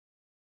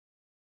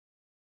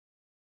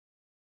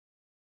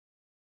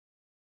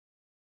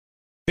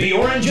The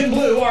Orange and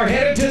Blue are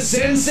headed to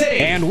Sin City,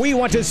 and we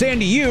want to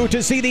send you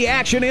to see the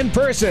action in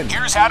person.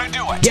 Here's how to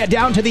do it. Get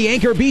down to the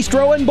Anchor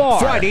Bistro and Bar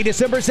Friday,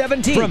 December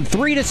 17th from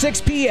 3 to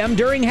 6 p.m.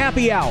 during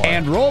happy hour,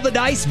 and roll the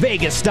dice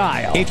Vegas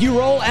style. If you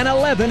roll an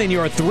 11 in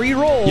your 3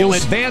 rolls, you'll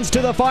advance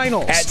to the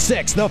finals. At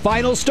 6, the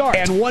finals start,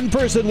 and one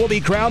person will be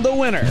crowned the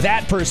winner.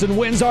 That person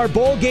wins our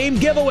bowl game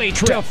giveaway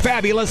trip to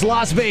fabulous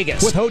Las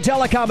Vegas with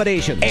hotel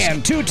accommodations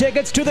and 2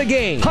 tickets to the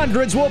game.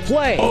 Hundreds will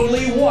play.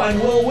 Only one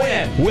will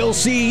win. We'll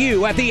see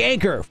you at the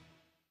Anchor